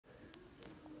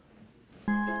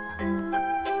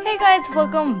guys,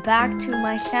 welcome back to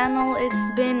my channel. It's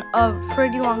been a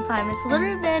pretty long time. It's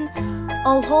literally been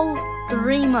a whole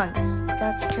 3 months.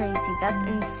 That's crazy. That's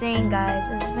insane, guys.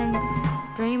 It's been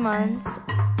 3 months.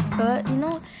 But you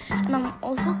know, and I'm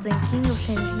also thinking of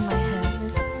changing my hair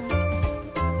this time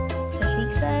to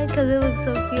cheek side because it looks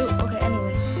so cute. Okay,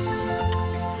 anyway.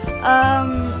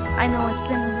 I know it's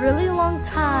been a really long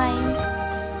time,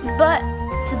 but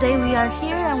today we are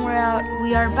here and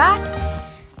we are back.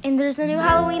 And there's a new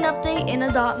Halloween update in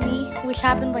Adopt Me, which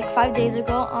happened like 5 days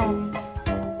ago.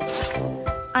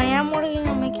 I am working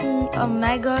on making a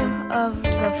mega of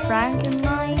the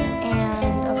Frankenstein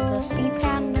and of the sea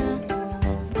panda.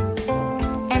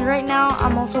 And right now,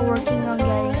 I'm also working on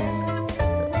getting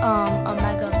a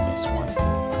mega of this one,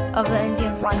 of the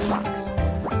Indian flying fox.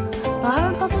 Now, I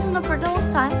haven't posted in a pretty long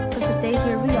time, but today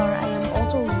here we are. I am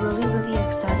also really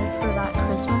excited for that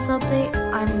Christmas update.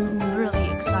 I'm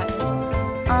really excited.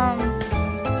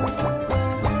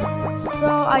 So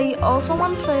I also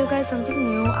want to show you guys something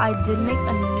new. I did make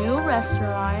a new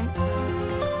restaurant.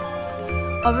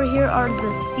 Over here are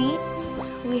the seats.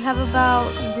 We have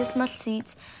about this much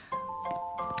seats.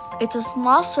 It's a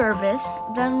small service.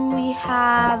 Then we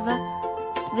have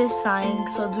this sign.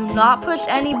 So do not push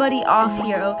anybody off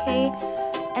here, okay?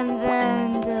 And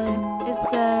then it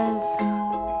says,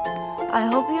 I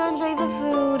hope you enjoy the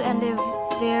food, and if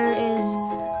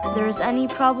there's any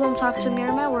problem, talk to me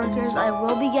or my workers. I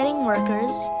will be getting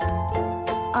workers.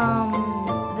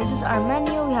 This is our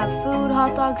menu. We have food,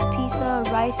 hot dogs, pizza,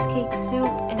 rice cake,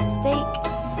 soup, and steak.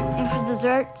 And for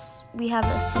desserts, we have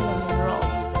a cinnamon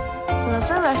rolls. So that's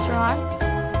our restaurant.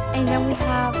 And then we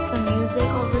have the music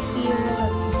over here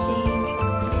that we can change.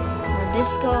 Our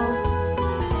disco.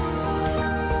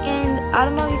 And I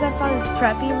don't know if you guys saw this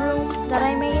preppy room that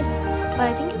I made, but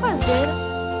I think you guys did.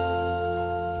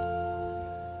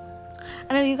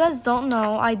 And if you guys don't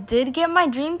know, I did get my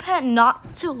dream pet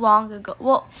not too long ago.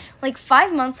 Well, like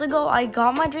 5 months ago, I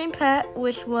got my dream pet,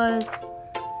 which was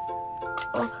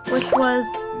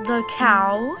the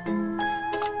cow.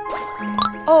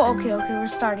 Oh, okay, we're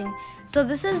starting. So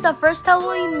this is the first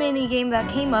Halloween mini game that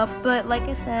came up, but like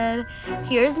I said,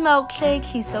 here's Milkshake.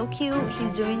 She's so cute.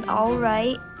 She's doing all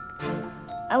right.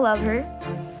 I love her.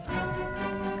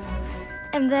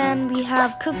 And then we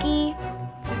have Cookie.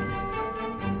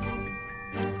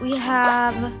 We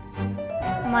have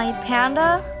my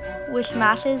panda, which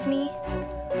matches me.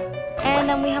 And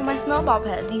then we have my snowball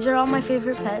pet. These are all my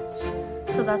favorite pets.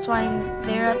 So that's why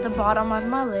they're at the bottom of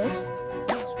my list.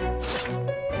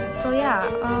 So yeah,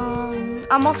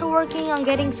 I'm also working on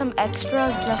getting some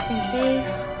extras just in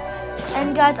case.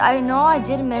 And guys, I know I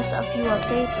did miss a few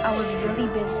updates. I was really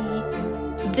busy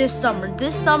this summer.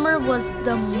 This summer was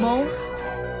the most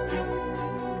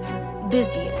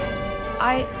busiest.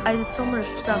 I did so much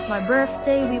stuff. My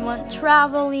birthday, we went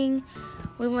traveling,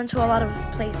 we went to a lot of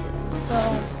places. So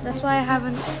that's why I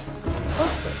haven't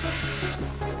posted.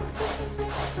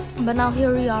 But now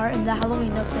here we are in the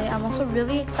Halloween update. I'm also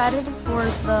really excited for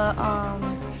the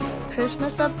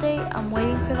Christmas update. I'm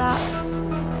waiting for that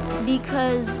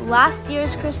because last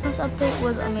year's Christmas update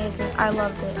was amazing. I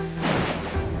loved it.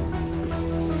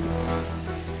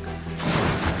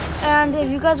 And if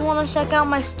you guys want to check out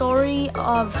my story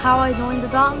of how I joined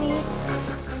Adopt Me,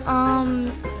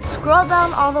 scroll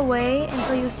down all the way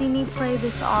until you see me play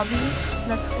this obby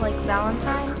that's like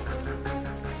Valentine's.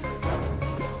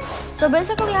 So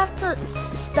basically you have to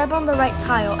step on the right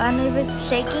tile, and if it's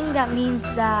shaking, that means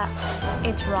that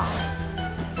it's wrong.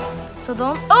 So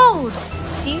don't go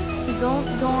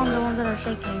on the ones that are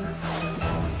shaking.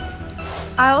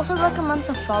 I also recommend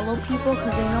to follow people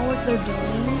because they know what they're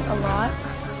doing a lot.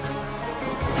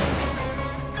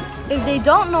 If they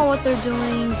don't know what they're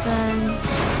doing, then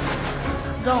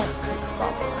don't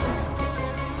follow them.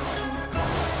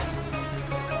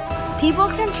 People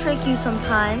can trick you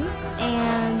sometimes,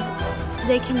 and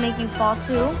they can make you fall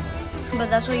too, but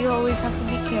that's why you always have to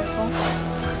be careful.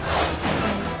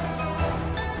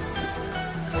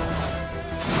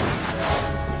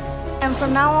 And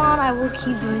from now on, I will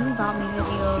keep doing Adopt Me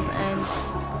videos, and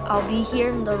I'll be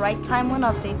here in the right time when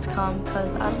updates come,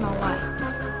 because I don't know why.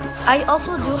 I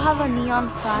also do have a neon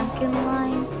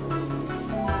Frankenstein,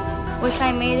 which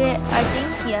I made it, I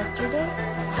think, yesterday,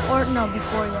 or no,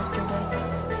 before yesterday.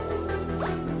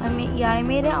 I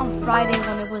made it on Friday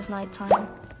when it was nighttime.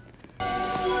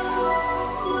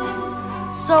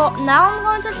 So now I'm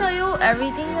going to show you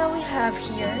everything that we have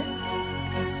here.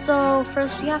 So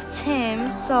first we have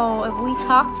Tim. So if we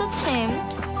talk to Tim,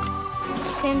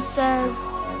 Tim says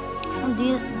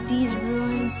these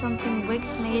ruins soon something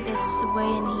Wix made its way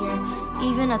in here.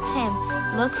 Even a Tim.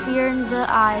 Look fear in the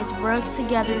eyes. Work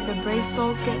together. The brave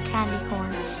souls get candy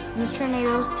corn. Use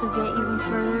tornadoes to get even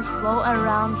further. Float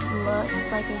around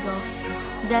looks like a ghost.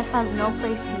 Death has no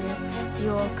place here.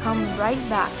 You will come right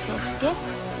back. So skip,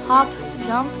 hop,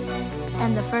 jump,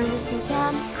 and the furthest you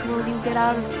can will you get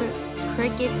out of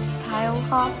Cricket's tile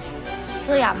hop.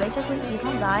 So yeah, basically you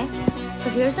don't die. So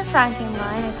here's the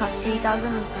Frankenline. It costs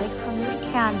 3,600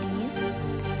 candies.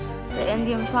 The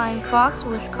Indian Flying Fox,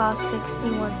 which costs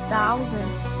 61,000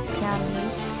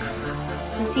 candies.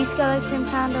 The Sea Skeleton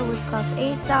Panda, which costs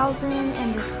 8,000,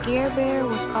 and the Scare Bear,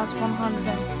 which costs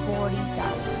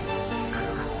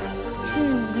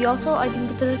 140,000. We also, I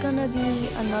think there's gonna be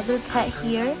another pet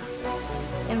here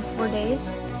in 4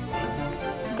 days.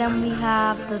 Then we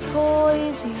have the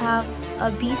toys. We have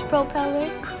a Beast Propeller,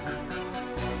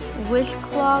 Wish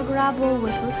Claw Grabble,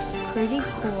 which looks pretty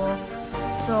cool.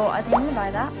 So I think I'm gonna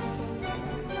buy that.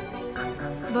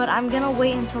 But I'm gonna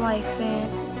wait until I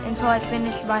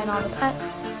finish buying all the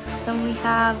pets. Then we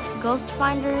have Ghost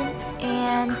Finder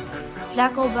and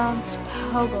Jackal Bounce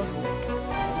Pogo Stick.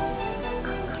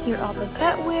 Here are all the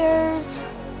pet wares.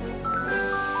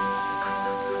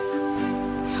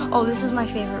 Oh, this is my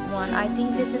favorite one. I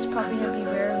think this is probably gonna be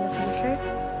rare in the future.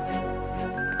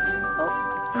 Oh,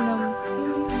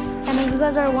 and if you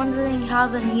guys are wondering how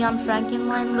the Neon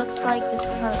Frankenline looks like, this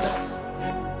is how it looks.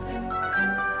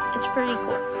 It's pretty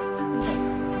cool. Okay.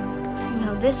 We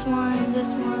have this one.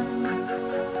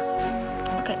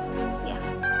 Okay, yeah.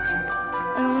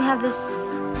 And then we have this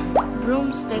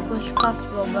broomstick, which costs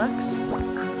Robux.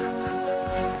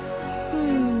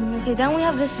 Okay, then we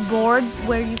have this board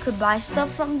where you could buy stuff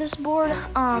from this board.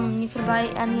 You could buy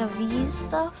any of these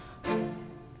stuff.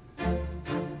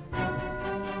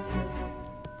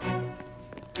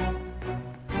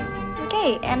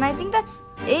 Okay, and I think that's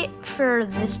it for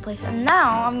this place. And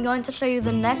now I'm going to show you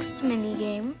the next mini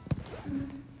game,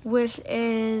 which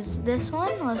is this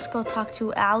one. Let's go talk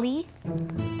to Allie.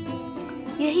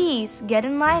 Yeehees, get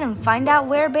in line and find out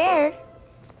where bear.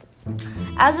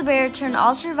 As a bear, turn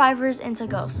all survivors into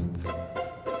ghosts.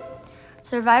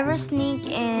 Survivors sneak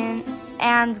in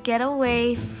and get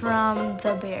away from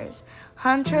the bears.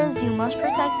 Hunters, you must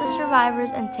protect the survivors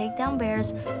and take down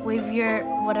bears. Wave your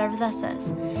whatever that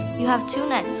says. You have 2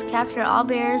 nets. Capture all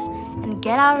bears and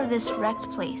get out of this wrecked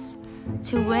place.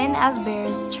 To win as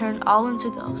bears, turn all into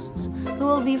ghosts. Who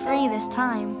will be free this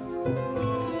time?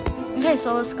 Okay,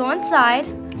 so let's go inside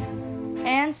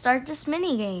and start this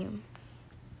mini game.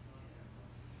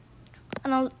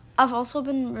 And I've also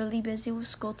been really busy with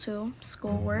school too,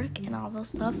 schoolwork and all those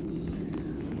stuff.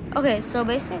 Okay, so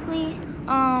basically,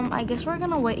 I guess we're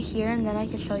gonna wait here and then I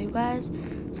can show you guys.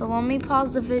 So let me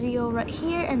pause the video right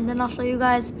here and then I'll show you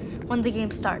guys when the game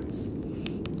starts.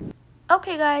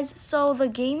 Okay guys, so the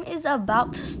game is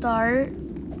about to start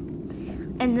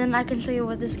and then I can show you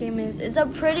what this game is. It's a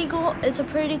pretty cool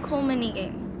mini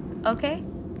game, okay?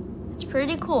 It's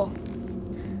pretty cool.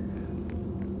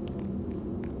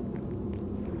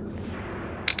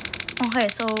 Okay,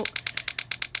 so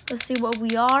let's see what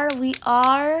we are. We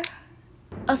are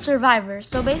a survivor.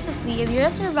 So basically, if you're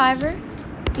a survivor,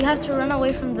 you have to run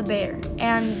away from the bear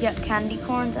and get candy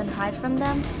corns and hide from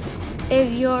them.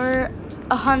 If you're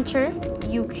a hunter,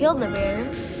 you kill the bear.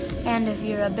 And if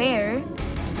you're a bear,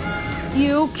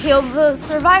 you kill the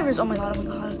survivors. Oh my god,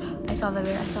 I saw the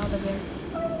bear,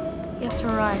 You have to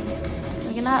run.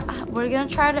 We're gonna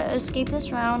try to escape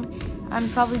this round. And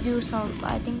probably do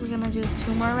I think we're gonna do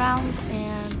 2 more rounds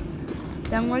and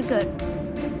then we're good.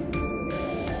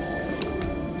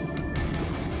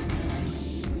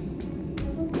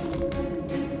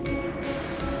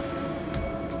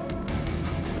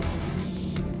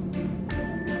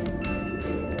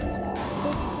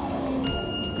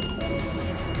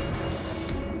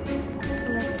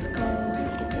 Let's go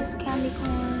get this candy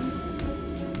corn.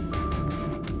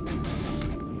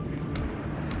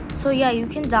 So yeah, you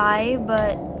can die,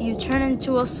 but you turn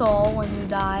into a soul when you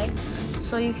die.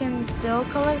 So you can still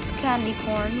collect candy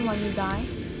corn when you die.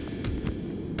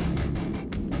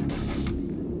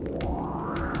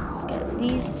 Let's get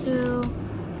these 2.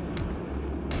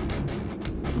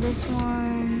 This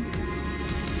one.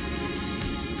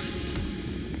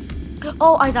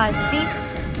 Oh, I died. See?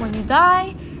 When you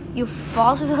die, you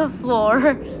fall to the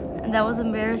floor. And that was an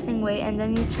embarrassing way. And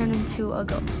then you turn into a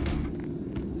ghost.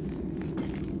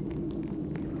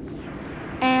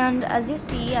 And as you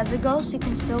see, as a ghost, you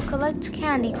can still collect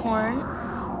candy corn.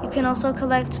 You can also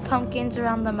collect pumpkins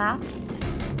around the map.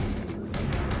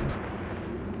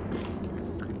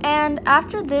 And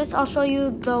after this, I'll show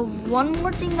you the one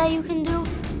more thing that you can do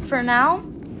for now.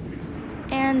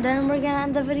 And then we're gonna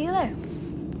end the video there.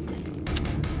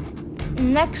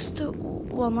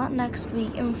 Not next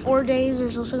week, in 4 days,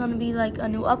 there's also gonna be like a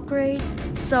new upgrade.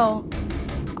 So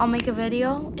I'll make a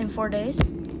video in 4 days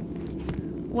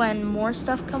when more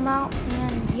stuff come out,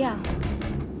 and yeah.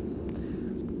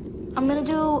 I'm gonna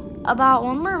do about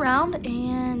one more round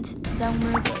and then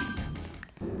we're good.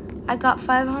 I got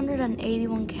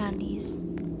 581 candies.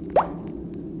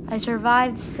 I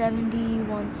survived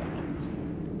 71 seconds.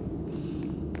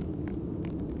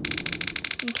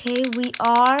 Okay, we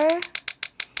are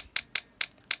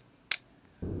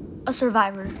a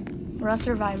survivor. We're a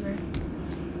survivor.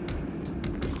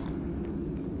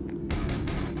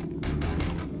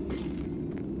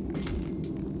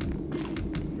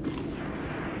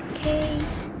 Okay.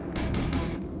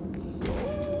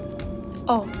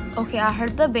 Oh, okay, I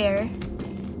heard the bear.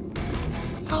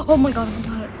 Oh my god, oh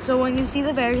my god. So when you see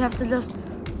the bear, you have to just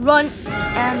run,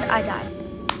 and I died.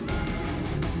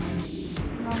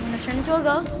 Now I'm gonna turn into a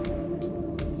ghost.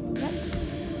 Yep.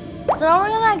 So now we're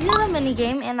gonna exit the mini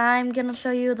game, and I'm gonna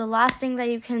show you the last thing that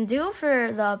you can do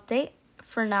for the update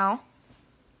for now.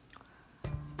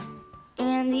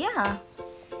 And yeah.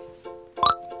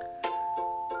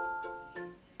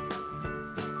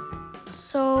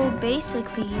 So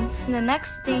basically, the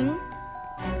next thing,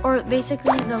 or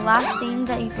basically the last thing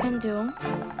that you can do,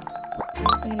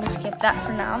 I'm gonna skip that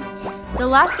for now. The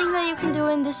last thing that you can do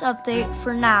in this update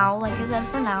for now, like I said,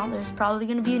 for now, there's probably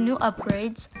gonna be new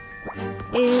upgrades,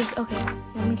 is, okay,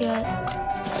 let me get,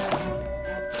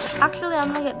 actually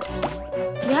I'm gonna get this.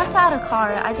 We have to add a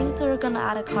car. I think they're gonna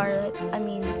add a car. I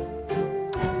mean,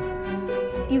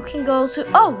 you can go to,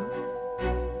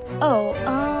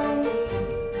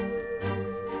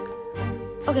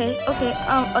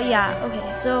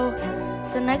 okay, so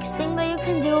the next thing that you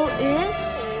can do is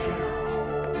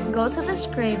go to this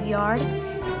graveyard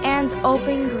and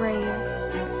open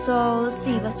graves. So let's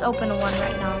see, let's open one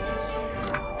right now.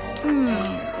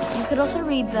 You could also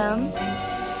read them.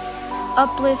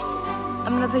 Uplift,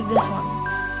 I'm gonna pick this one.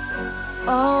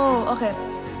 Oh, okay.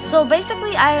 So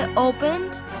basically I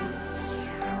opened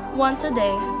one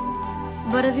today.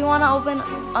 But if you want to open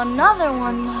another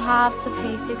one, you have to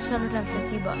pay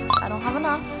 650 bucks. I don't have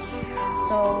enough,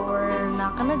 so we're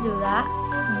not gonna do that.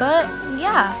 But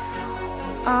yeah,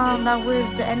 that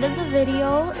was the end of the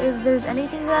video. If there's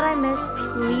anything that I missed,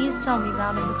 please tell me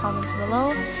down in the comments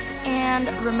below. And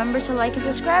remember to like and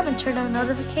subscribe and turn on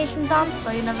notifications on so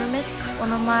you never miss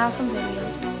one of my awesome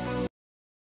videos.